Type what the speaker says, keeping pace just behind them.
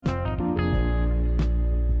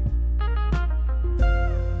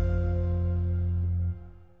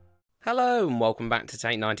Hello and welcome back to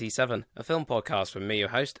Take 97, a film podcast with me, your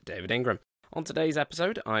host, David Ingram. On today's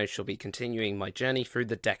episode, I shall be continuing my journey through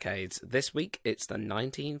the decades. This week, it's the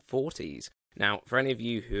 1940s. Now, for any of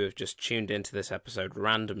you who have just tuned into this episode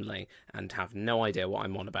randomly and have no idea what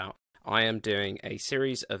I'm on about, I am doing a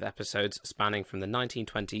series of episodes spanning from the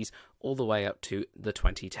 1920s all the way up to the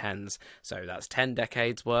 2010s. So that's 10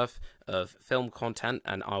 decades worth of film content,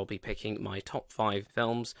 and I'll be picking my top 5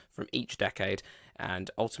 films from each decade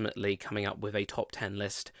and ultimately coming up with a top 10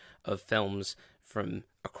 list of films from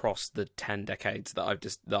across the 10 decades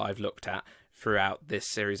that I've looked at throughout this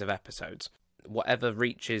series of episodes. Whatever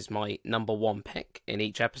reaches my number one pick in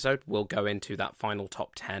each episode will go into that final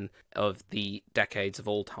top 10 of the decades of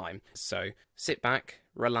all time. So sit back,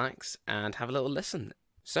 relax, and have a little listen.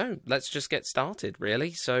 So let's just get started,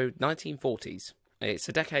 really. So 1940s. It's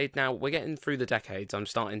a decade now. We're getting through the decades. I'm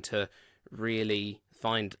starting to really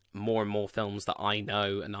find more and more films that I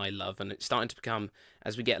know and I love, and it's starting to become,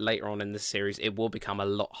 as we get later on in this series, it will become a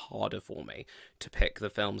lot harder for me to pick the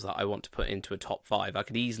films that I want to put into a top 5. I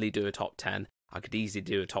could easily do a top 10, I could easily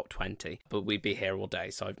do a top 20, but we'd be here all day,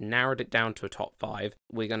 so I've narrowed it down to a top 5.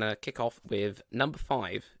 We're going to kick off with number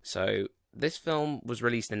 5. So this film was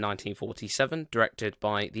released in 1947, directed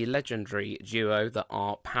by the legendary duo that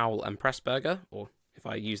are Powell and Pressburger, or if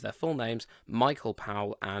I use their full names, Michael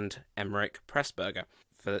Powell and Emmerich Pressburger.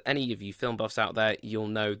 For any of you film buffs out there, you'll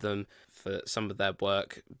know them for some of their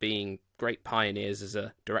work being great pioneers as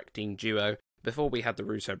a directing duo. Before we had the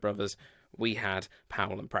Russo brothers, we had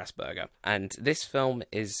Powell and Pressburger. And this film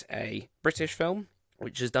is a British film,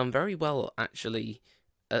 which has done very well, actually,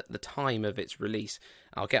 at the time of its release.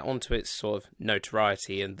 I'll get onto its sort of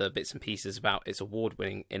notoriety and the bits and pieces about its award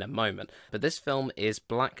winning in a moment. But this film is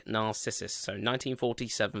Black Narcissus, so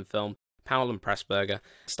 1947 film, Powell and Pressburger,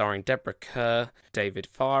 starring Deborah Kerr, David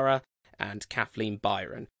Farrar, and Kathleen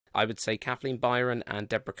Byron. I would say Kathleen Byron and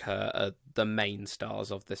Deborah Kerr are the main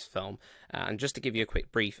stars of this film. And just to give you a quick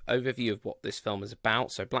brief overview of what this film is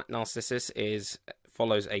about, so Black Narcissus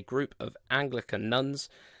follows a group of Anglican nuns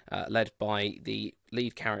led by the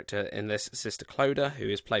lead character in this, Sister Clodagh, who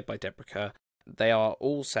is played by Deborah Kerr. They are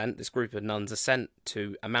all sent, this group of nuns are sent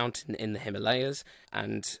to a mountain in the Himalayas,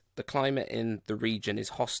 and the climate in the region is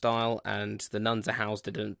hostile, and the nuns are housed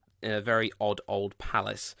in a very odd old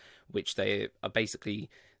palace, which they are basically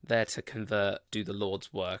there to do the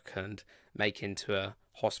Lord's work and make into a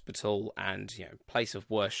hospital and place of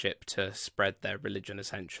worship to spread their religion,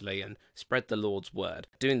 essentially, and spread the Lord's word,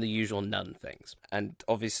 doing the usual nun things. And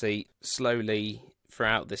obviously, slowly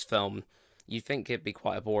throughout this film, you think it'd be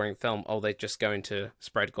quite a boring film. Oh, they're just going to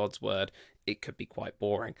spread God's word. It could be quite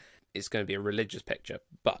boring. It's going to be a religious picture.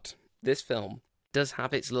 But this film does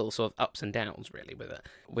have its little sort of ups and downs, really, with it.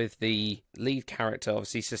 With the lead character,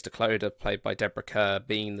 obviously Sister Clodagh, played by Deborah Kerr,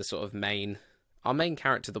 being the sort of our main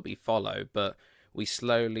character that we follow, but we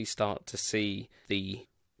slowly start to see the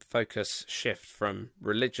focus shift from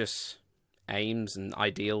religious aims and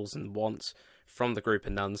ideals and wants from the group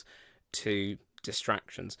of nuns to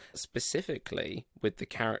distractions, specifically with the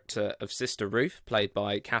character of Sister Ruth, played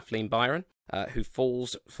by Kathleen Byron, who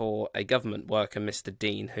falls for a government worker, Mr.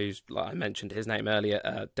 Dean, who's, like I mentioned his name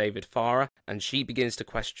earlier, David Farrar, and she begins to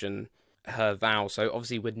question her vow. So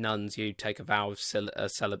obviously with nuns, you take a vow of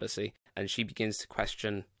celibacy, and she begins to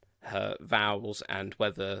question her vows and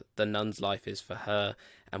whether the nun's life is for her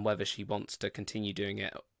and whether she wants to continue doing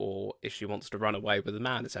it or if she wants to run away with a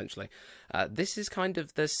man, essentially. This is kind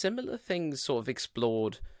of, there's similar themes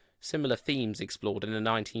explored in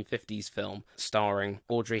a 1950s film starring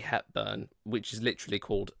Audrey Hepburn, which is literally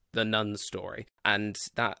called The Nun's Story. And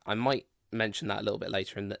that, I might mention that a little bit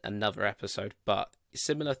later in another episode, but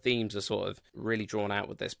similar themes are sort of really drawn out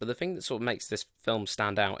with this. But the thing that sort of makes this film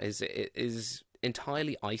stand out is it is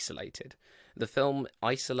entirely isolated. The film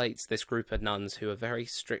isolates this group of nuns who are very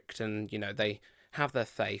strict and, they have their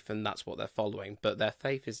faith and that's what they're following, but their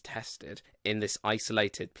faith is tested in this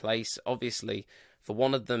isolated place. Obviously, for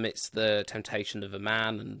one of them, it's the temptation of a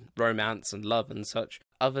man and romance and love and such.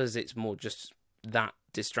 Others, it's more just that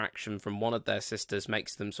distraction from one of their sisters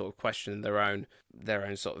makes them sort of question their own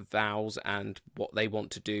sort of vows and what they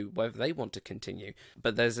want to do, whether they want to continue.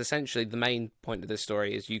 But there's essentially, the main point of this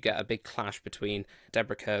story is you get a big clash between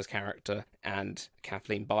Deborah Kerr's character and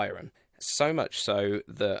Kathleen Byron. So much so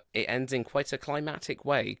that it ends in quite a climactic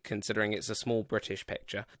way, considering it's a small British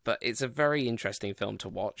picture. But it's a very interesting film to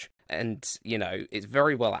watch. And, it's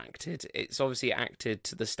very well acted. It's obviously acted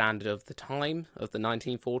to the standard of the time, of the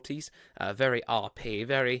 1940s. Very RP,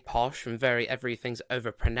 very posh, and very everything's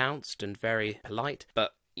overpronounced and very polite.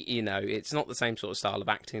 But, it's not the same sort of style of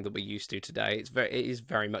acting that we're used to today. It is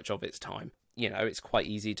very much of its time. you know, it's quite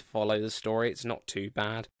easy to follow the story. It's not too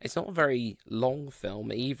bad. It's not a very long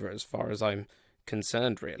film either, as far as I'm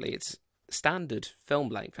concerned, really. It's standard film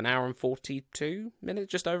length, an hour and 42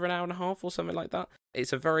 minutes, just over an hour and a half or something like that.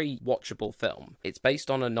 It's a very watchable film. It's based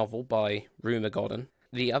on a novel by Rumer Godden.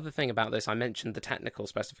 The other thing about this, I mentioned the technical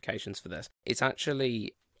specifications for this. It's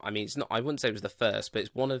actually, I mean, it's not, I wouldn't say it was the first, but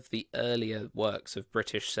it's one of the earlier works of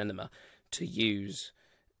British cinema to use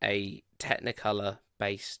a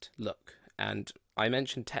Technicolor-based look. And I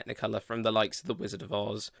mentioned Technicolor from the likes of The Wizard of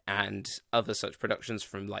Oz and other such productions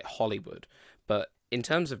from like Hollywood. But in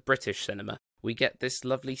terms of British cinema, we get this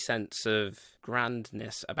lovely sense of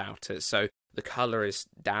grandness about it. So the colour is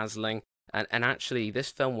dazzling. And actually, this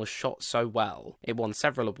film was shot so well. It won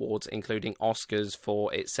several awards, including Oscars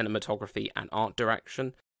for its cinematography and art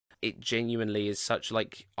direction. It genuinely is such,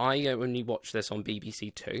 like, I only watched this on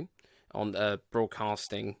BBC Two, on the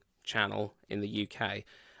broadcasting channel in the UK.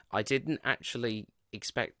 I didn't actually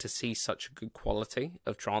expect to see such a good quality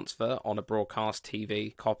of transfer on a broadcast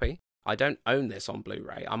TV copy. I don't own this on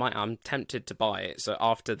Blu-ray. I'm tempted to buy it, so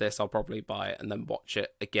after this I'll probably buy it and then watch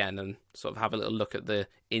it again and sort of have a little look at the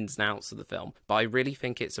ins and outs of the film. But I really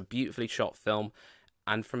think it's a beautifully shot film,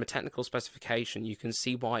 and from a technical specification you can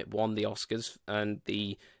see why it won the Oscars and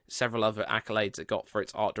the several other accolades it got for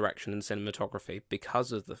its art direction and cinematography,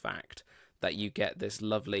 because of the fact that you get this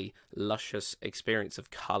lovely, luscious experience of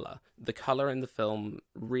colour. The colour in the film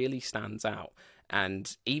really stands out,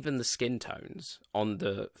 and even the skin tones on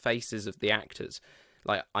the faces of the actors.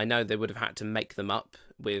 Like, I know they would have had to make them up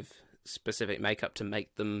with specific makeup to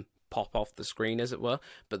make them pop off the screen, as it were,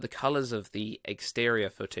 but the colours of the exterior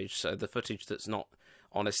footage, so the footage that's not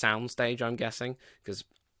on a soundstage, I'm guessing, because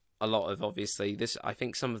a lot of, obviously, this, I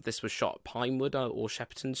think some of this was shot at Pinewood or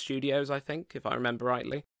Shepperton Studios, I think, if I remember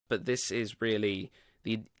rightly. But this is really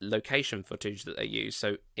the location footage that they use.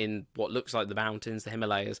 So in what looks like the mountains, the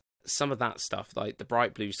Himalayas, some of that stuff, like the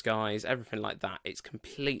bright blue skies, everything like that, it's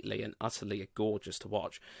completely and utterly gorgeous to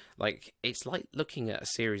watch. Like, it's like looking at a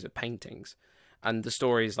series of paintings. And the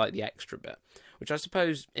story is like the extra bit, which I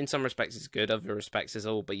suppose in some respects is good, other respects is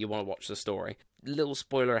all, but you want to watch the story. Little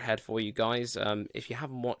spoiler ahead for you guys. If you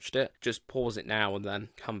haven't watched it, just pause it now and then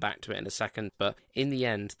come back to it in a second. But in the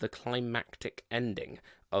end, the climactic ending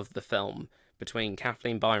of the film between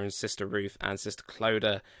Kathleen Byron's sister Ruth and sister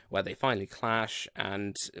Clodagh, where they finally clash,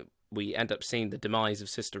 and we end up seeing the demise of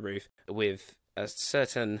sister Ruth with a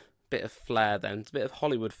certain bit of flair then, a bit of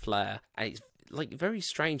Hollywood flair, and it's like very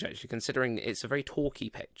strange actually, considering it's a very talky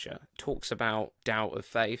picture. It talks about doubt of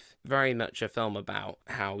faith, very much a film about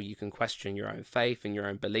how you can question your own faith and your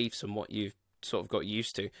own beliefs and what you've sort of got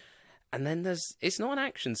used to. And then it's not an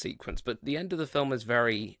action sequence, but the end of the film is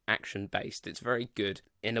very action-based. It's very good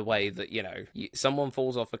in a way that, you know, someone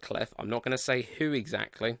falls off a cliff. I'm not going to say who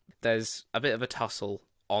exactly. There's a bit of a tussle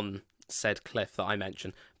on said cliff that I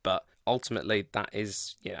mentioned, but ultimately that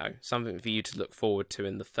is, you know, something for you to look forward to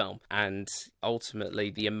in the film. And ultimately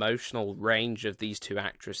the emotional range of these two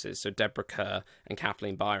actresses, so Deborah Kerr and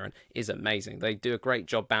Kathleen Byron, is amazing. They do a great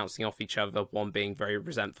job bouncing off each other, one being very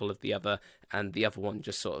resentful of the other and the other one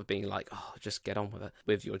just sort of being like, oh, just get on with it,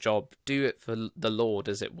 with your job, do it for the Lord,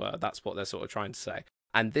 as it were. That's what they're sort of trying to say.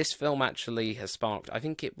 And this film actually has sparked, I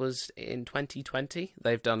think it was in 2020,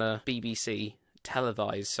 they've done a BBC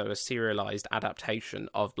televised, so a serialized adaptation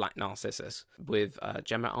of Black Narcissus with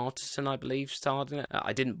Gemma Arterton, I believe, starred in it.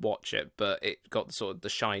 I didn't watch it, but it got sort of the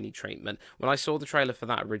shiny treatment. When I saw the trailer for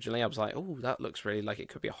that originally, I was like, oh, that looks really like it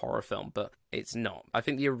could be a horror film, but it's not. I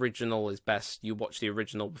think the original is best. You watch the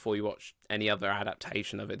original before you watch any other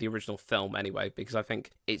adaptation of it, the original film anyway, because I think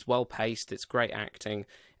it's well paced, it's great acting,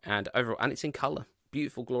 and overall, and it's in colour.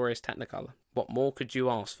 Beautiful, glorious Technicolor. What more could you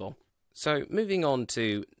ask for? So, moving on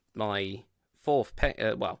to my fourth pick,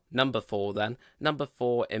 number 4 then. Number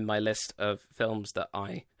 4 in my list of films that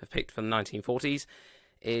I have picked from the 1940s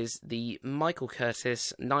is the Michael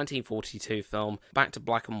Curtis 1942 film, back to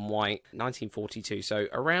black and white, 1942, so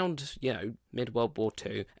around, you know, mid-World War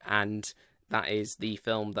II, and that is the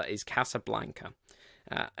film that is Casablanca.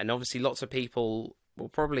 And obviously lots of people will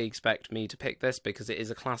probably expect me to pick this because it is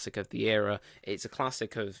a classic of the era. It's a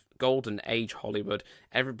classic of golden age Hollywood.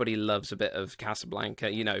 Everybody loves a bit of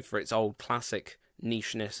Casablanca, you know, for its old classic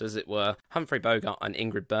nicheness, as it were. Humphrey Bogart and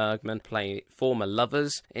Ingrid Bergman play former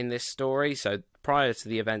lovers in this story. So prior to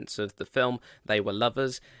the events of the film, they were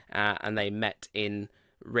lovers and they met in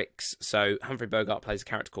Rick's. So Humphrey Bogart plays a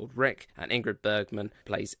character called Rick and Ingrid Bergman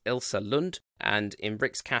plays Ilsa Lund. And in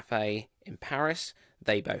Rick's cafe in Paris,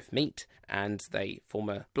 they both meet and they form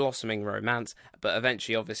a blossoming romance. But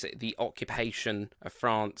eventually, obviously, the occupation of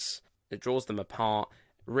France, it draws them apart.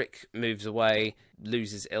 Rick moves away,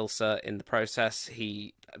 loses Ilsa in the process.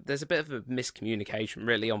 There's a bit of a miscommunication,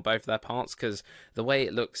 really, on both their parts, because the way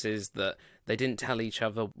it looks is that they didn't tell each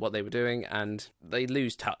other what they were doing, and they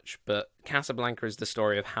lose touch. But Casablanca is the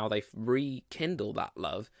story of how they rekindle that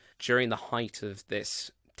love during the height of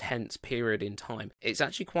this tense period in time. It's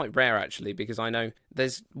actually quite rare, actually, because I know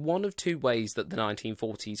there's one of two ways that the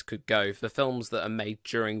 1940s could go for films that are made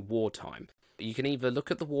during wartime. You can either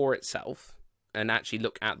look at the war itself and actually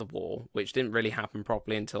look at the war, which didn't really happen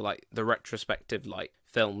properly until like the retrospective like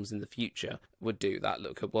films in the future would do that,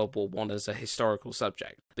 look at World War One as a historical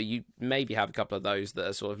subject. But you maybe have a couple of those that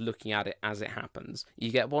are sort of looking at it as it happens.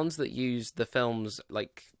 You get ones that use the films,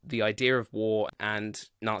 like the idea of war and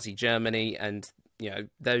Nazi Germany and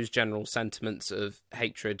those general sentiments of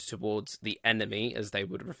hatred towards the enemy, as they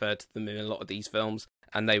would refer to them in a lot of these films.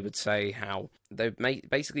 And they would say how they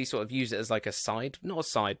basically sort of use it as like not a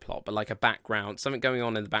side plot, but like a background, something going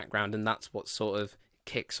on in the background, and that's what sort of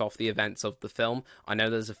kicks off the events of the film. I know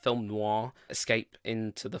there's a film noir, Escape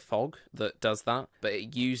into the Fog, that does that, but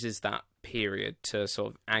it uses that period to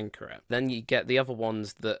sort of anchor it. Then you get the other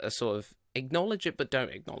ones that are sort of acknowledge it but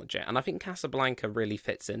don't acknowledge it, and I think Casablanca really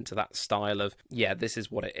fits into that style of, yeah, this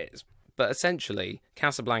is what it is. But essentially,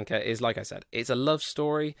 Casablanca is, like I said, it's a love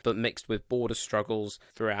story, but mixed with border struggles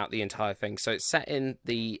throughout the entire thing. So it's set in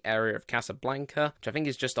the area of Casablanca, which I think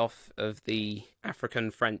is just off of the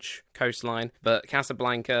African-French coastline. But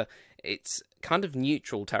Casablanca, it's kind of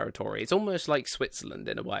neutral territory. It's almost like Switzerland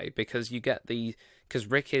in a way, because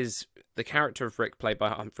Rick is, the character of Rick, played by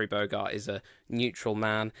Humphrey Bogart, is a neutral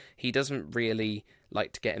man. He doesn't really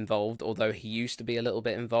like to get involved, although he used to be a little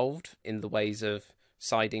bit involved in the ways of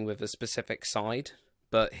siding with a specific side,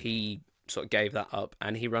 but he sort of gave that up,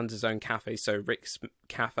 and he runs his own cafe. So Rick's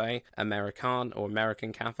Cafe American, or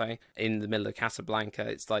American Cafe, in the middle of Casablanca.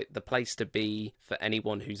 It's like the place to be for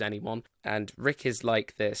anyone who's anyone. And Rick is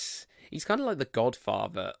like this, he's kind of like the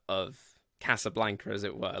godfather of Casablanca, as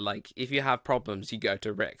it were. Like, if you have problems, you go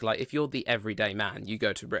to Rick. Like, if you're the everyday man, you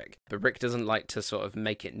go to Rick. But Rick doesn't like to sort of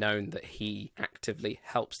make it known that he actively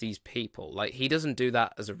helps these people. Like, he doesn't do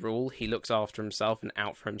that as a rule. He looks after himself and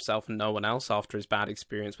out for himself and no one else after his bad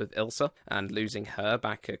experience with Ilsa and losing her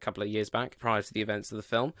back a couple of years back prior to the events of the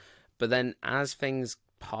film. But then as things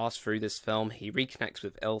pass through this film, he reconnects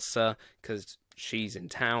with Ilsa because she's in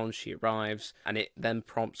town, she arrives, and it then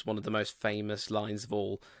prompts one of the most famous lines of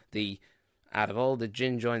all, out of all the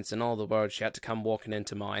gin joints in all the world, she had to come walking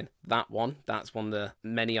into mine. That's one of the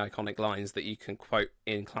many iconic lines that you can quote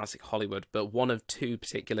in classic Hollywood, but one of two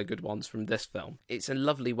particular good ones from this film. It's a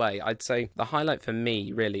lovely way. I'd say the highlight for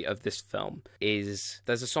me, really, of this film is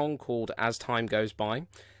there's a song called As Time Goes By,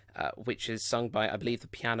 which is sung by, I believe, the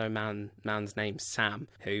piano man's name, Sam,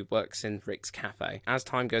 who works in Rick's Cafe. As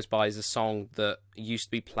Time Goes By is a song that used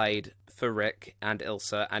to be played for Rick and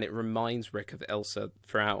Ilsa, and it reminds Rick of Ilsa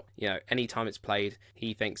throughout. Any time it's played,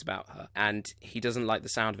 he thinks about her, and he doesn't like the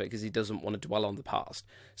sound of it because he doesn't want to dwell on the past,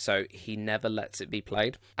 so he never lets it be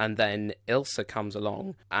played. And then Ilsa comes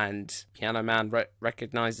along, and Piano Man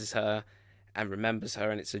recognizes her and remembers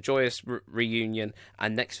her, and it's a joyous reunion,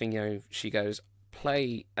 and next thing you know, she goes,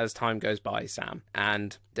 play As Time Goes By, Sam.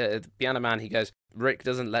 And the piano man, he goes, Rick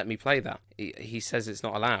doesn't let me play that. He says it's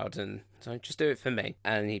not allowed, and so just do it for me.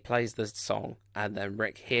 And he plays the song, and then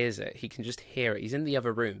Rick hears it. He can just hear it. He's in the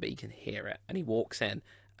other room, but he can hear it. And he walks in,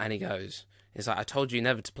 and he goes, it's like, I told you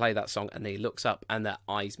never to play that song. And then he looks up, and their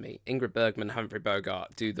eyes meet. Ingrid Bergman, Humphrey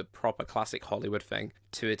Bogart do the proper classic Hollywood thing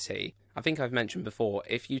to a T. I think I've mentioned before,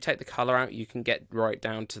 if you take the colour out, you can get right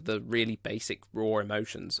down to the really basic raw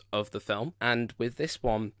emotions of the film. And with this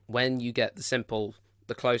one, when you get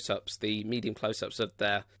the close-ups, the medium close-ups of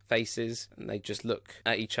their faces, and they just look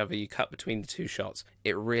at each other, you cut between the two shots,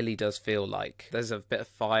 it really does feel like there's a bit of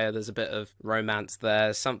fire, there's a bit of romance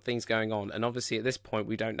there, something's going on. And obviously at this point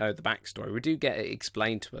we don't know the backstory. We do get it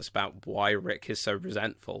explained to us about why Rick is so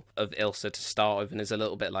resentful of Ilsa to start with, and is a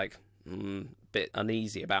little bit like bit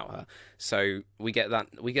uneasy about her. So we get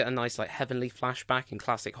a nice like heavenly flashback in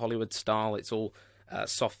classic Hollywood style. It's all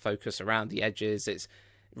soft focus around the edges. It's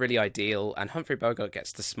really ideal, and Humphrey Bogart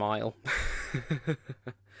gets to smile.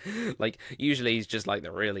 Like, usually he's just like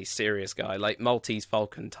the really serious guy, like Maltese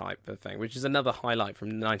Falcon type of thing, which is another highlight from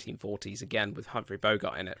the 1940s, again with Humphrey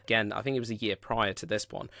Bogart in it. Again, I think it was a year prior to this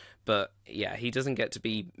one, but yeah, he doesn't get to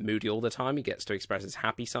be moody all the time. He gets to express his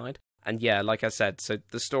happy side. And yeah, like I said, so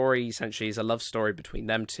the story essentially is a love story between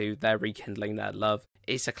them two. They're rekindling their love.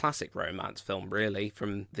 It's a classic romance film, really,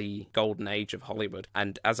 from the golden age of Hollywood.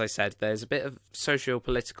 And as I said, there's a bit of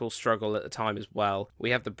socio-political struggle at the time as well. We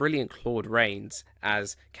have the brilliant Claude Rains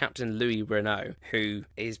as Captain Louis Renault, who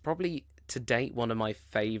is probably, to date one of my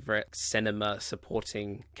favourite cinema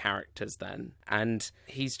supporting characters then. And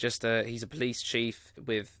he's a police chief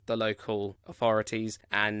with the local authorities,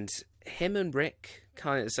 and him and Rick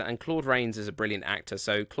and Claude Rains is a brilliant actor.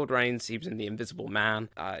 So Claude Rains, he was in The Invisible Man.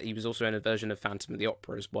 He was also in a version of Phantom of the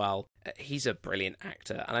Opera as well. He's a brilliant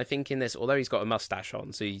actor. And I think in this, although he's got a mustache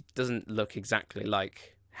on, so he doesn't look exactly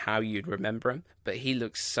like how you'd remember him, but he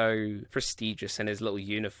looks so prestigious in his little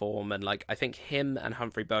uniform, and like I think him and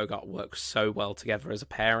Humphrey Bogart work so well together as a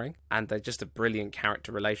pairing, and they're just a brilliant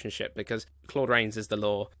character relationship, because Claude Rains is the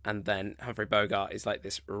law and then Humphrey Bogart is like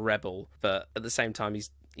this rebel, but at the same time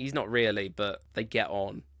he's not really, but they get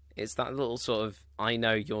on. It's that little sort of, I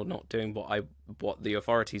know you're not doing what the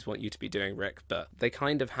authorities want you to be doing, Rick, but they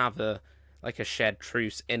kind of have a shared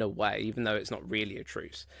truce in a way, even though it's not really a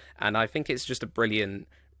truce. And I think it's just a brilliant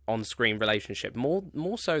on-screen relationship,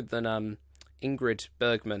 more so than Ingrid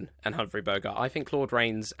Bergman and Humphrey Bogart. I think Claude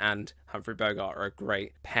Rains and Humphrey Bogart are a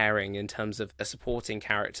great pairing in terms of a supporting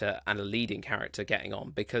character and a leading character getting on,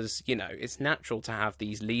 because, you know, it's natural to have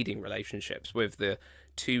these leading relationships with the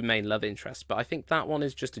two main love interests, but I think that one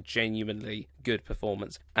is just a genuinely good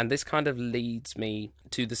performance. And this kind of leads me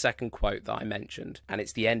to the second quote that I mentioned, and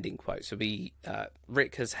it's the ending quote. So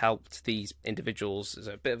Rick has helped these individuals, as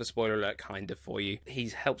a bit of a spoiler alert kind of for you,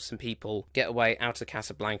 he's helped some people get away out of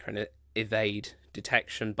Casablanca and evade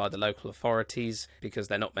detection by the local authorities, because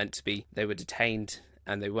they're not meant to be, they were detained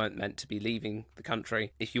and they weren't meant to be leaving the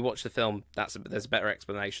country. If you watch the film, there's a better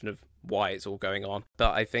explanation of why it's all going on.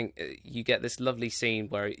 But I think you get this lovely scene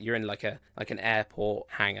where you're in like an airport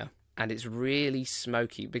hangar, and it's really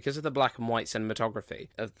smoky because of the black and white cinematography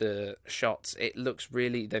of the shots. It looks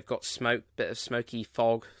really, they've got bit of smoky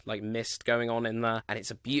fog, like mist going on in there, and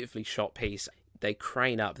it's a beautifully shot piece. They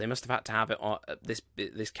crane up. They must have had to have it on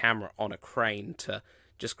this camera on a crane to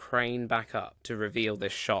just crane back up to reveal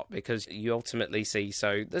this shot, because you ultimately see,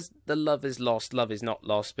 so the love is not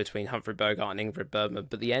lost between Humphrey Bogart and Ingrid Bergman,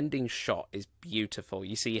 but the ending shot is beautiful.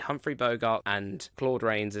 You see Humphrey Bogart and Claude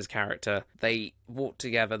Rains' character, they walk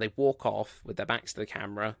together, they walk off with their backs to the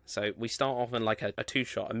camera. So we start off in like a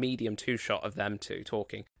medium two shot of them two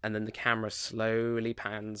talking, and then the camera slowly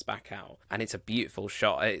pans back out, and it's a beautiful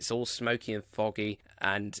shot. It's all smoky and foggy,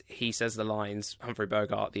 and he says the lines, Humphrey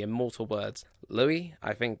Bogart, the immortal words, "Louis,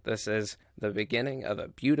 I think this is the beginning of a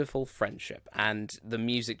beautiful friendship," and the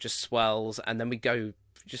music just swells, and then we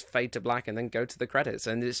just fade to black and then go to the credits,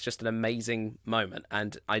 and it's just an amazing moment.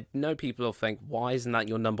 And I know people will think, why isn't that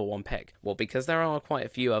your number one pick? Well, because there are quite a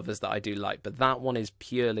few others that I do like, but that one is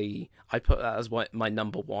purely, I put that as my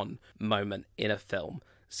number one moment in a film.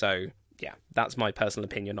 So yeah, that's my personal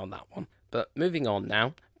opinion on that one. But moving on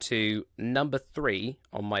now to number 3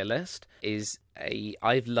 on my list is I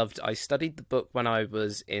studied the book when I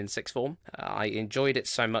was in sixth form. I enjoyed it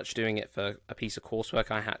so much doing it for a piece of coursework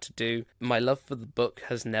I had to do. My love for the book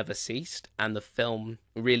has never ceased, and the film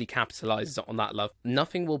really capitalizes on that love.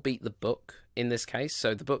 Nothing will beat the book in this case.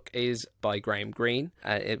 So the book is by Graham Greene.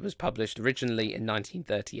 It was published originally in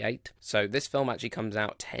 1938. So this film actually comes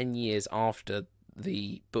out 10 years after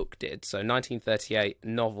the book did. So 1938,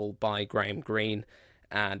 novel by Graham Greene,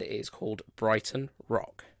 and it is called Brighton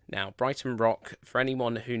Rock. Now, Brighton Rock, for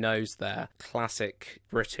anyone who knows their classic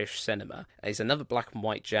British cinema, is another black and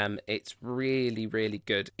white gem. It's really, really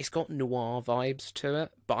good. It's got noir vibes to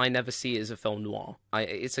it, but I never see it as a film noir.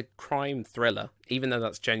 It's a crime thriller, even though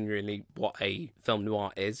that's genuinely what a film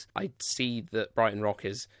noir is. I see that Brighton Rock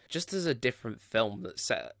is just as a different film that's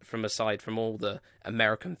set aside from all the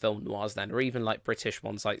American film noirs then, or even like British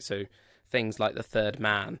ones, like things like The Third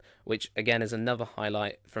Man, which again is another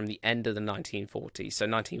highlight from the end of the 1940s, so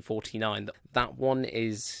 1949. That one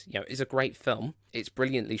is a great film. It's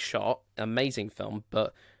brilliantly shot, amazing film,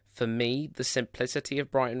 but for me, the simplicity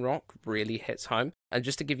of Brighton Rock really hits home. And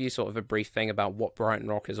just to give you sort of a brief thing about what Brighton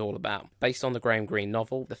Rock is all about, based on the Graham Greene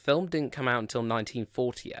novel, the film didn't come out until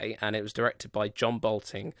 1948, and it was directed by John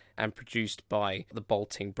Bolting and produced by the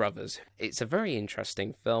Bolting brothers. It's a very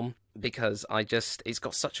interesting film because it's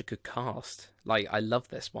got such a good cast. Like, I love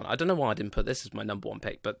this one. I don't know why I didn't put this as my number one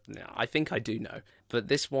pick, but I think I do know. But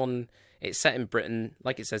this one, it's set in Britain.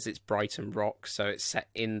 Like it says, it's Brighton Rock, so it's set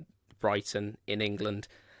in Brighton, in England.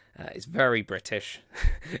 It's very British.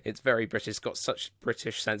 It's very British. It's got such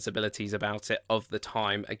British sensibilities about it of the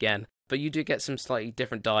time, again. But you do get some slightly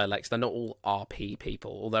different dialects. They're not all RP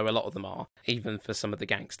people, although a lot of them are, even for some of the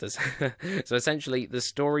gangsters. So essentially, the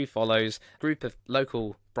story follows a group of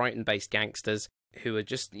local Brighton-based gangsters who are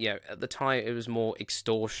just, at the time, it was more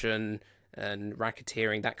extortion and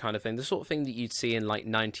racketeering, that kind of thing. The sort of thing that you'd see in, like,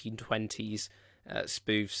 1920s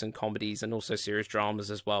spoofs and comedies, and also serious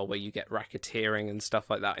dramas as well, where you get racketeering and stuff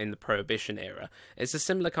like that in the Prohibition era. It's a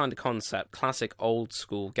similar kind of concept, classic old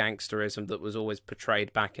school gangsterism that was always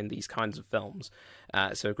portrayed back in these kinds of films.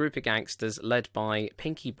 So a group of gangsters led by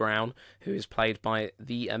Pinky Brown, who is played by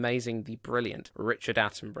the amazing, the brilliant Richard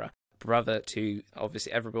Attenborough, brother to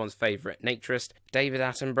obviously everyone's favourite naturist, David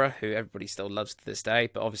Attenborough, who everybody still loves to this day,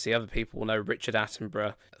 but obviously other people will know Richard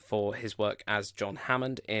Attenborough for his work as John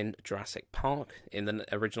Hammond in Jurassic Park in the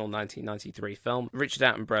original 1993 film. Richard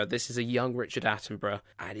Attenborough, this is a young Richard Attenborough,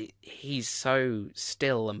 and he's so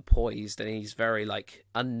still and poised, and he's very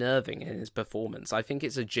unnerving in his performance. I think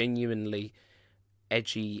it's a genuinely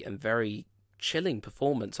edgy and very chilling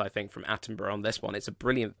performance, I think, from Attenborough on this one. It's a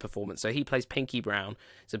brilliant performance. So he plays Pinky Brown.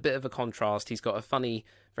 It's a bit of a contrast. He's got a funny,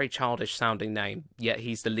 very childish sounding name, yet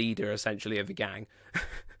he's the leader essentially of a gang.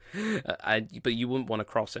 But you wouldn't want to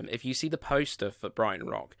cross him. If you see the poster for Brighton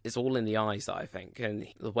Rock, it's all in the eyes, I think, and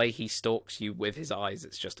the way he stalks you with his eyes,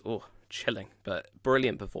 it's just chilling. But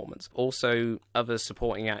brilliant performance. Also, other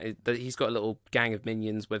supporting he's got a little gang of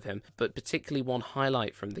minions with him, but particularly one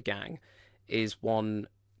highlight from the gang is one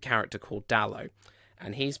character called Dallow,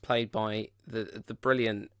 and he's played by the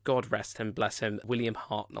brilliant, God rest him, bless him, William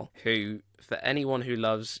Hartnell, who, for anyone who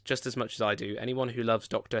loves, just as much as I do, anyone who loves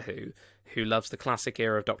Doctor who loves the classic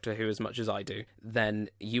era of Doctor Who as much as I do, then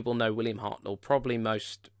you will know William Hartnell probably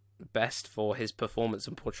best for his performance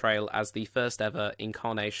and portrayal as the first ever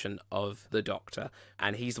incarnation of the Doctor,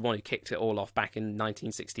 and he's the one who kicked it all off back in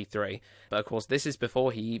 1963. But of course, this is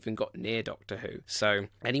before he even got near Doctor Who. So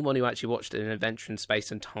anyone who actually watched An Adventure in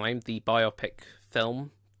Space and Time, the biopic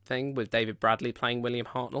film thing with David Bradley playing William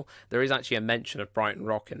Hartnell, there is actually a mention of Brighton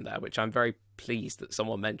Rock in there, which I'm very pleased that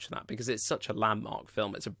someone mentioned that, because it's such a landmark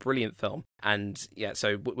film. It's a brilliant film. And yeah,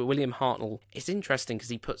 so William Hartnell, it's interesting because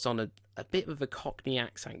he puts on a bit of a Cockney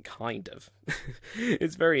accent, kind of.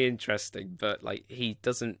 It's very interesting, but he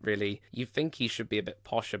doesn't really, you think he should be a bit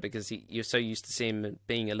posher because you're so used to seeing him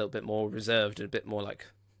being a little bit more reserved and a bit more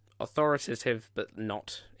authoritative, but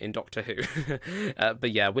not in Doctor Who.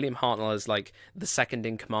 But yeah, William Hartnell is the second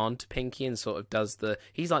in command to Pinky, and sort of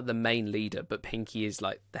he's the main leader, but Pinky is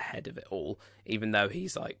the head of it all, even though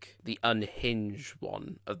he's the unhinged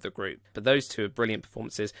one of the group. But those two are brilliant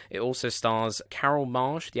performances. It also stars Carol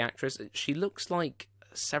Marsh, the actress. She looks like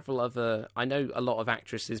several other, I know a lot of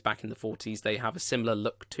actresses back in the 40s, they have a similar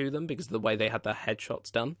look to them because of the way they had their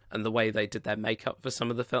headshots done and the way they did their makeup for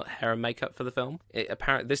some of the hair and makeup for the film.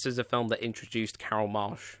 Apparently this is a film that introduced Carol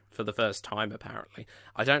Marsh for the first time, apparently.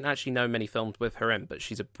 I don't actually know many films with her in, but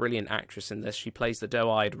she's a brilliant actress in this. She plays the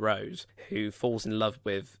doe-eyed Rose, who falls in love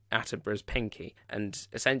with Attenborough's Pinky, and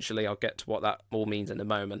essentially I'll get to what that all means in a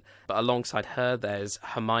moment. But alongside her, there's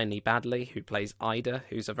Hermione Baddeley, who plays Ida,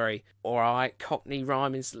 who's a very alright Cockney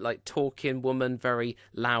rhyming, talking woman, very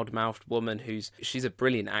loud-mouthed woman, she's a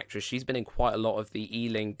brilliant actress. She's been in quite a lot of the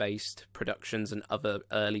Ealing-based productions and other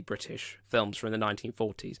early British films from the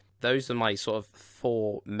 1940s. Those are my sort of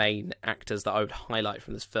four main actors that I would highlight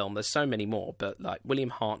from this film. There's so many more, but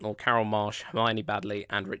William Hartnell, Carol Marsh, Hermione Baddeley,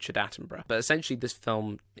 and Richard Attenborough. But essentially this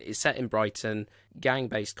film is set in Brighton,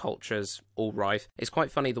 gang-based cultures all rife. It's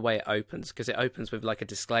quite funny the way it opens, because it opens with a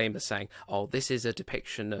disclaimer saying, oh, this is a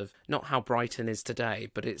depiction of not how Brighton is today,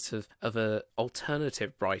 but it's of a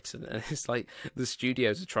alternative Brighton. And it's the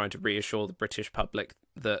studios are trying to reassure the British public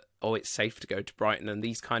that, oh, it's safe to go to Brighton, and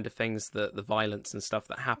these kind of things, that the violence and stuff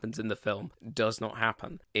that happens in the film does not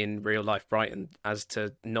happen in real life Brighton, as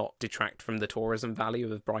to not detract from the tourism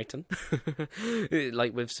value of Brighton.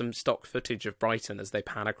 With some stock footage of Brighton as they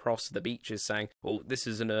pan across the beaches saying, oh, this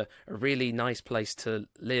is a really nice place to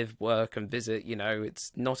live, work and visit,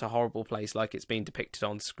 it's not a horrible place like it's being depicted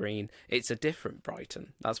on screen. It's a different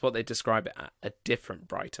Brighton. That's what they describe it as, a different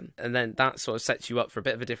Brighton. And then that sort of sets you up for a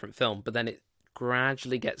bit of a different film, but then it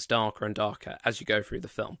gradually gets darker and darker as you go through the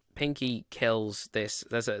film. Pinky kills this.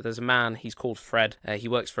 There's a man. He's called Fred. He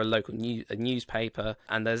works for a local newspaper,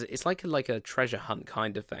 and it's like a treasure hunt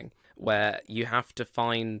kind of thing where you have to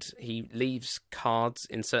find. He leaves cards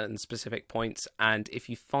in certain specific points, and if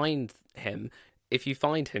you find him,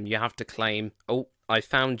 you have to claim, oh, I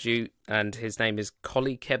found you, and his name is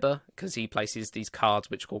Collie Kibber, because he places these cards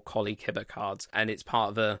which are called Collie Kibber cards, and it's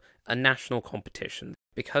part of a national competition.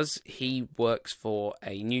 Because he works for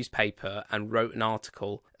a newspaper and wrote an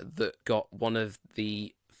article that got one of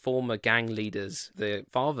the former gang leaders, the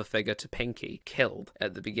father figure to Pinky, killed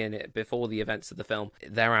at the beginning, before the events of the film,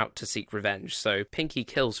 they're out to seek revenge. So Pinky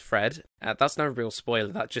kills Fred, That's no real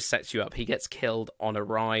spoiler, that just sets you up. He gets killed on a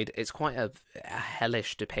ride. It's quite a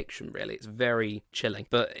hellish depiction, really. It's very chilling.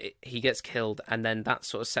 But he gets killed, and then that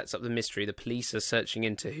sort of sets up the mystery. The police are searching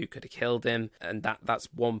into who could have killed him, and that's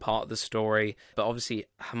one part of the story. But obviously,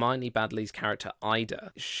 Hermione Baddeley's character,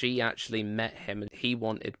 Ida, she actually met him, and he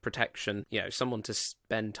wanted protection, someone to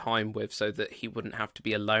spend time with so that he wouldn't have to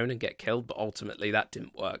be alone and get killed, but ultimately that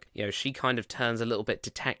didn't work. She kind of turns a little bit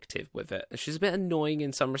detective with it. She's a bit annoying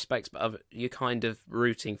in some respects, but you're kind of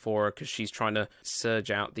rooting for her because she's trying to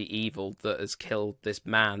surge out the evil that has killed this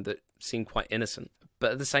man that seemed quite innocent.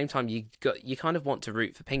 But at the same time, you kind of want to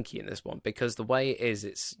root for Pinky in this one, because the way it is,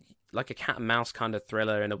 it's like a cat and mouse kind of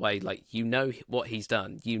thriller in a way. Like, what he's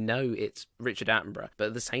done, it's Richard Attenborough, but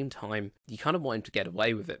at the same time, you kind of want him to get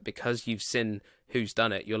away with it because you've seen who's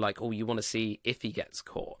done it. You're like, oh, you want to see if he gets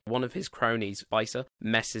caught. One of his cronies, Spicer,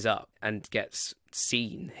 messes up and gets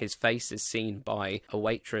seen. His face is seen by a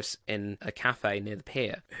waitress in a cafe near the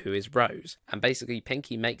pier, who is Rose. And basically,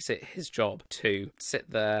 Pinky makes it his job to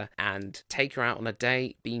sit there and take her out on a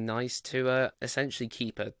date, be nice to her, essentially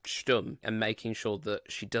keep her stum, and making sure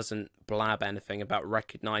that she doesn't blab anything about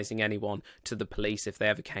recognizing anyone to the police if they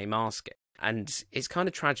ever came asking. And it's kind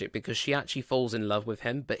of tragic because she actually falls in love with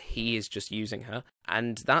him, but he is just using her.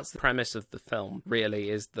 And that's the premise of the film, really,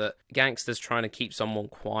 is that gangsters trying to keep someone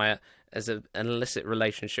quiet as an illicit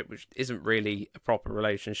relationship, which isn't really a proper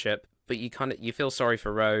relationship. But you feel sorry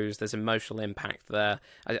for Rose. There's emotional impact there.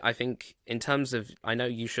 I think in terms of, I know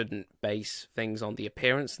you shouldn't base things on the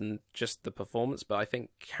appearance and just the performance, but I think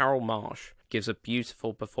Carol Marsh gives a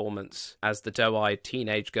beautiful performance as the doe-eyed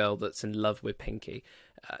teenage girl that's in love with Pinky.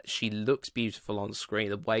 She looks beautiful on screen.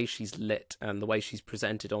 The way she's lit and the way she's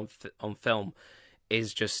presented on film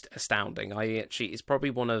is just astounding. It's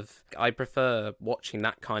probably I prefer watching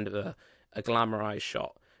that kind of a glamorized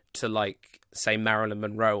shot to, like, say, Marilyn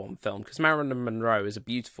Monroe on film, because Marilyn Monroe is a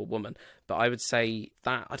beautiful woman, but I would say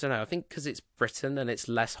that, I don't know, I think because it's Britain and it's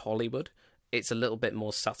less Hollywood, it's a little bit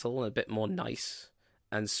more subtle and a bit more nice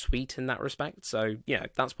and sweet in that respect. So,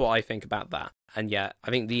 that's what I think about that. And yeah,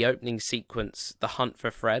 I think the opening sequence, the hunt for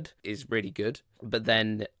Fred, is really good. But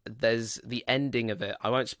then there's the ending of it. I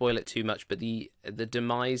won't spoil it too much, but the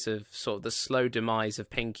demise of, sort of the slow demise of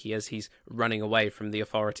Pinky as he's running away from the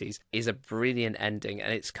authorities is a brilliant ending,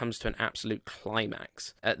 and it comes to an absolute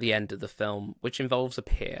climax at the end of the film, which involves a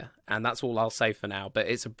pier. And that's all I'll say for now, but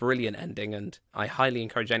it's a brilliant ending, and I highly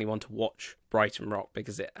encourage anyone to watch Brighton Rock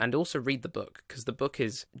and also read the book, because the book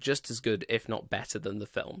is just as good, if not better, than the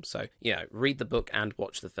film. So, read the book and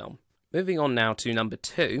watch the film. Moving on now to number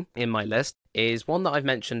 2 in my list is one that I've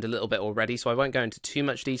mentioned a little bit already, so I won't go into too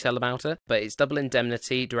much detail about it, but it's Double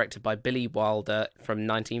Indemnity, directed by Billy Wilder from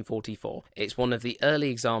 1944. It's one of the early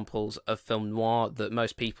examples of film noir that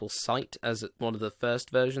most people cite as one of the first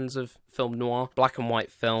versions of film noir. Black and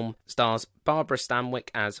white film, stars Barbara Stanwyck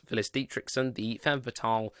as Phyllis Dietrichson, the femme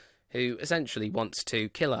fatale who essentially wants to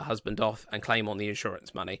kill her husband off and claim on the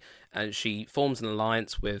insurance money. And she forms an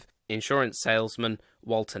alliance with insurance salesman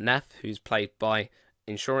Walter Neff, who's played by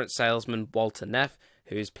insurance salesman Walter Neff,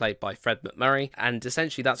 who is played by Fred MacMurray. And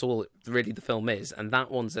essentially that's all really the film is. And that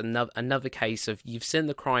one's another case of, you've seen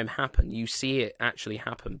the crime happen, you see it actually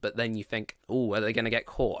happen, but then you think, oh, are they going to get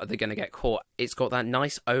caught? Are they going to get caught? It's got that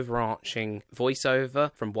nice overarching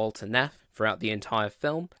voiceover from Walter Neff throughout the entire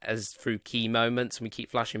film, as through key moments, and we keep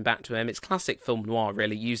flashing back to him. It's classic film noir,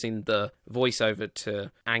 really, using the voiceover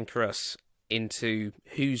to anchor us into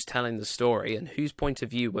who's telling the story and whose point of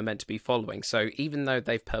view we're meant to be following. So even though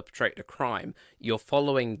they've perpetrated a crime, you're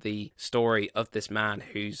following the story of this man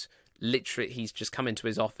who's literally, he's just come into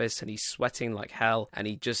his office and he's sweating like hell, and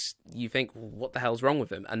you think, well, what the hell's wrong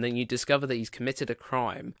with him? And then you discover that he's committed a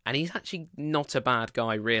crime, and he's actually not a bad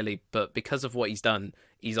guy, really, but because of what he's done,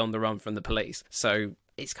 he's on the run from the police. So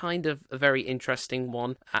it's kind of a very interesting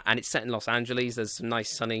one, and it's set in Los Angeles. There's some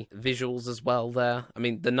nice sunny visuals as well there. I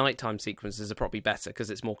mean, the nighttime sequences are probably better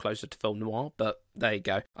because it's more closer to film noir, but there you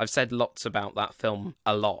go. I've said lots about that film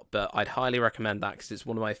a lot, but I'd highly recommend that because it's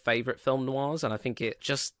one of my favourite film noirs, and I think it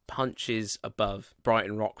just punches above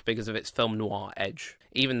Brighton Rock because of its film noir edge.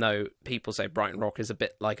 Even though people say Brighton Rock is a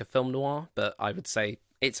bit like a film noir, but I would say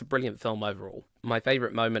it's a brilliant film overall. My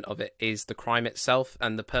favourite moment of it is the crime itself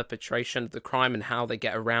and the perpetration of the crime and how they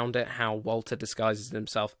get around it, how Walter disguises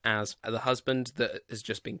himself as the husband that has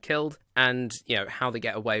just been killed, and, how they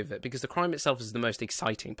get away with it. Because the crime itself is the most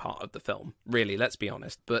exciting part of the film, really, let's be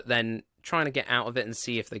honest. But then trying to get out of it and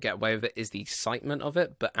see if they get away with it is the excitement of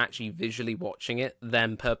it, but actually visually watching it,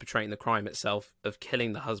 them perpetrating the crime itself of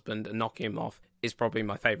killing the husband and knocking him off, is probably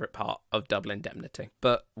my favourite part of Double Indemnity.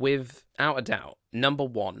 But without a doubt, number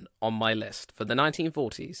 1 on my list for the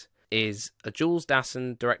 1940s is a Jules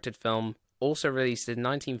Dassin directed film, also released in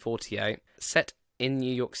 1948, set in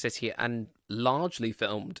New York City and largely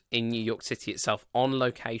filmed in New York City itself on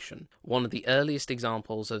location. One of the earliest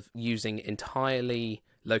examples of using entirely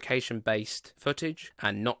location-based footage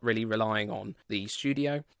and not really relying on the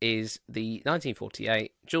studio is the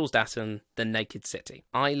 1948 Jules Dassin, The Naked City.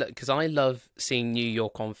 Because I love seeing New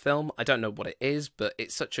York on film. I don't know what it is, but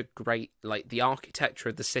it's such a great, like, the architecture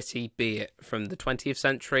of the city, be it from the 20th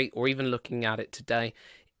century or even looking at it today,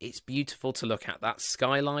 it's beautiful to look at. That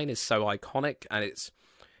skyline is so iconic, and it's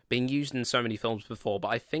been used in so many films before, but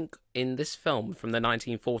I think in this film from the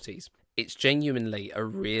 1940s, it's genuinely a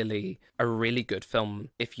really good film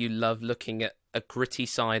if you love looking at a gritty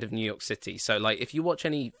side of New York City. So, like, if you watch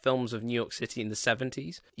any films of New York City in the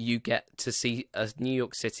 70s, you get to see a New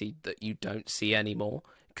York City that you don't see anymore.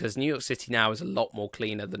 Because New York City now is a lot more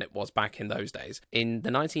cleaner than it was back in those days. In the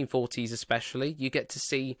 1940s especially, you get to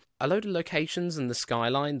see a load of locations and the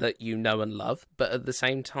skyline that you know and love, but at the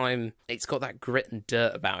same time, it's got that grit and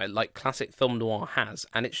dirt about it, like classic film noir has.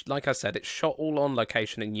 And it's, like I said, it's shot all on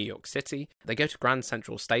location in New York City. They go to Grand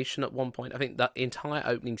Central Station at one point. I think that entire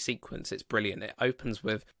opening sequence, it's brilliant. It opens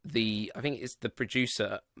with I think it's the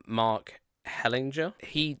producer, Mark Hellinger.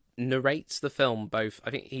 He narrates the film both. I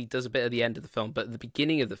think he does a bit at the end of the film, but at the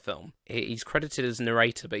beginning of the film, he's credited as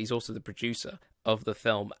narrator, but he's also the producer of the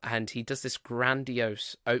film, and he does this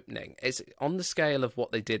grandiose opening. It's on the scale of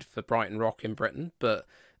what they did for Brighton Rock in Britain, but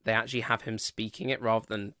they actually have him speaking it rather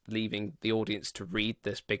than leaving the audience to read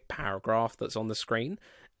this big paragraph that's on the screen.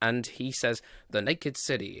 And he says, "The Naked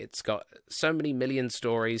City, it's got so many million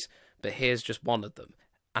stories, but here's just one of them."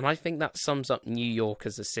 And I think that sums up New York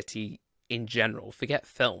as a city in general. Forget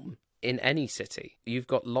film. In any city, you've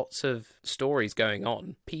got lots of stories going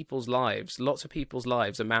on. Lots of people's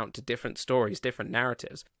lives amount to different stories, different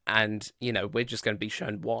narratives. And, you know, we're just going to be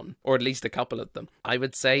shown one, or at least a couple of them. I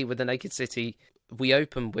would say with The Naked City, we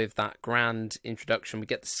open with that grand introduction, we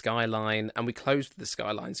get the skyline, and we close with the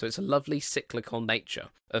skyline. So it's a lovely cyclical nature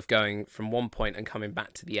of going from one point and coming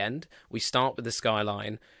back to the end. We start with the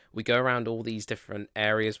skyline, we go around all these different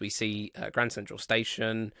areas, we see Grand Central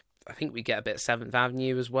Station, I think we get a bit of 7th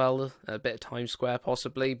Avenue as well, a bit of Times Square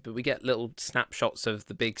possibly, but we get little snapshots of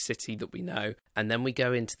the big city that we know, and then we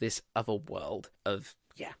go into this other world of,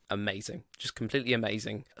 amazing, just completely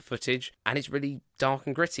amazing footage, and it's really dark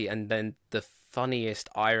and gritty, and then the funniest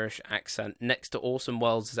Irish accent next to Orson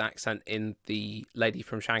Welles' accent in The Lady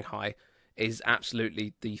from Shanghai is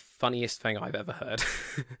absolutely the funniest thing I've ever heard.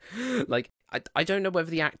 Like, I don't know whether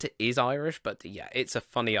the actor is Irish, but yeah, it's a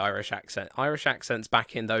funny Irish accent. Irish accents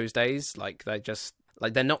back in those days, like,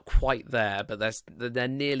 they're not quite there, but they're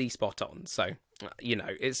nearly spot on. So, you know,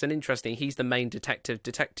 it's an interesting, he's the main detective,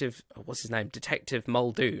 what's his name? Detective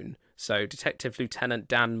Muldoon. So, Detective Lieutenant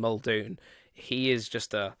Dan Muldoon. He is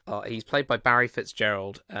just he's played by Barry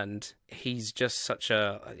Fitzgerald, and he's just such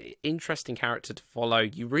a interesting character to follow.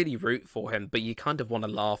 You really root for him, but you kind of want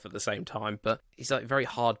to laugh at the same time. But he's like very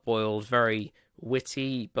hard-boiled, very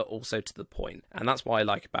witty, but also to the point. And that's what I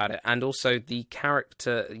like about it. And also the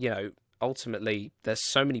character, you know, ultimately, there's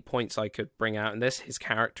so many points I could bring out in this, his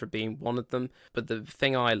character being one of them. But the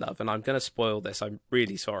thing I love, and I'm going to spoil this, I'm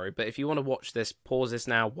really sorry, but if you want to watch this, pause this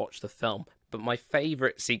now, watch the film. But my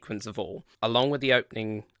favourite sequence of all, along with the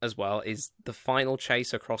opening as well, is the final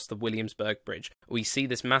chase across the Williamsburg Bridge. We see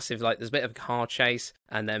this massive, there's a bit of a car chase,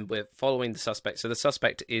 and then we're following the suspect. So the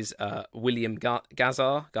suspect is William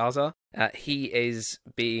Gaza. He is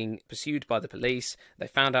being pursued by the police. They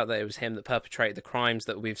found out that it was him that perpetrated the crimes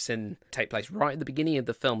that we've seen take place right at the beginning of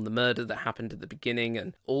the film, the murder that happened at the beginning,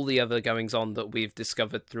 and all the other goings-on that we've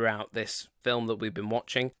discovered throughout this film that we've been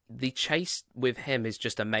watching. The chase with him is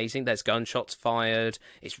just amazing. There's gunshots fired.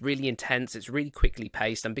 It's really intense. It's really quickly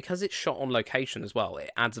paced. And because it's shot on location as well, it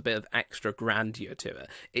adds a bit of extra grandeur to it.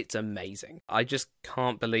 It's amazing. I just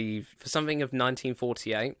can't believe, for something of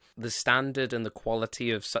 1948, the standard and the quality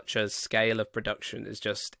of such a scale of production is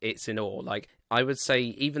just, it's in awe. Like, I would say,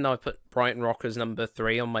 even though I put Brighton Rock as number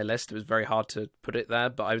 3 on my list, it was very hard to put it there,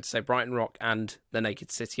 but I would say Brighton Rock and The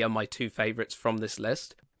Naked City are my two favourites from this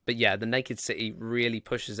list. But yeah, The Naked City really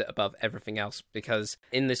pushes it above everything else, because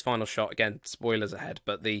in this final shot, again, spoilers ahead,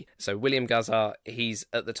 but so William Gaza, he's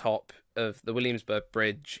at the top of the Williamsburg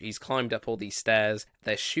Bridge, he's climbed up all these stairs,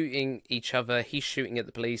 they're shooting each other, he's shooting at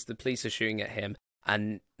the police are shooting at him,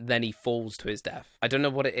 and then he falls to his death. I don't know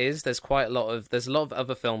what it is, there's a lot of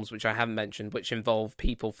other films which I haven't mentioned, which involve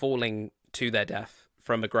people falling to their death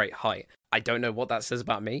from a great height. I don't know what that says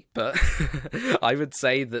about me, but I would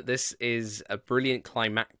say that this is a brilliant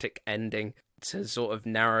climactic ending to sort of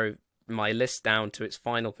narrow my list down to its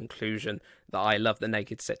final conclusion that I love The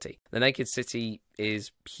Naked City. The Naked City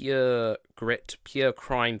is pure grit, pure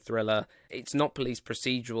crime thriller. It's not police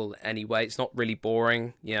procedural anyway. It's not really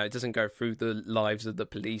boring. It doesn't go through the lives of the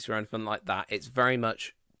police or anything like that. It's very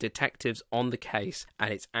much detectives on the case,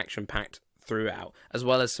 and it's action-packed throughout, as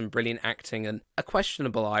well as some brilliant acting and a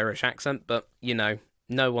questionable Irish accent, but,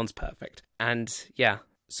 no one's perfect. And, yeah,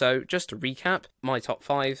 so just to recap, my top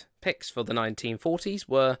 5 picks for the 1940s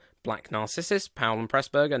were Black Narcissus, Powell and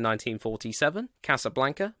Pressburger, 1947,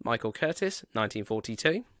 Casablanca, Michael Curtis,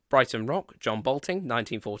 1942, Brighton Rock, John Bolting,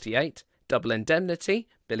 1948, Double Indemnity,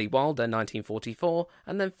 Billy Wilder, 1944,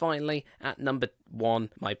 and then finally, at number 1,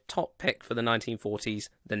 my top pick for the 1940s,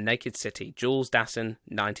 The Naked City, Jules Dassin,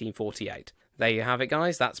 1948. There you have it,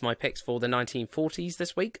 guys. That's my picks for the 1940s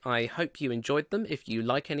this week. I hope you enjoyed them. If you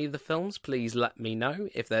like any of the films, please let me know.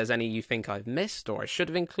 If there's any you think I've missed or I should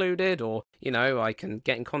have included, or, I can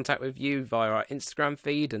get in contact with you via our Instagram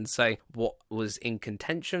feed and say what was in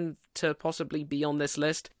contention to possibly be on this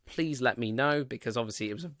list. Please let me know, because obviously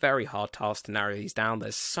it was a very hard task to narrow these down.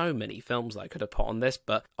 There's so many films I could have put on this,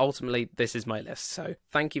 but ultimately this is my list. So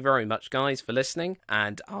thank you very much, guys, for listening,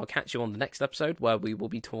 and I'll catch you on the next episode where we will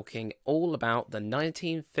be talking all about the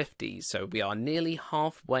 1950s. So we are nearly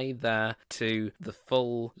halfway there to the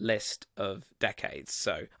full list of decades.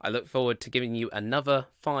 So I look forward to giving you another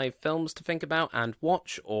 5 films to think about and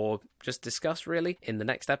watch, or just discuss really, in the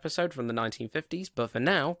next episode from the 1950s. But for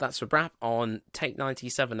now, that's a wrap on Take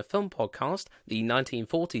 97, a film podcast, the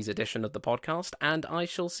 1940s edition of the podcast, and I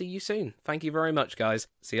shall see you soon. Thank you very much, guys.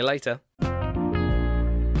 See you later.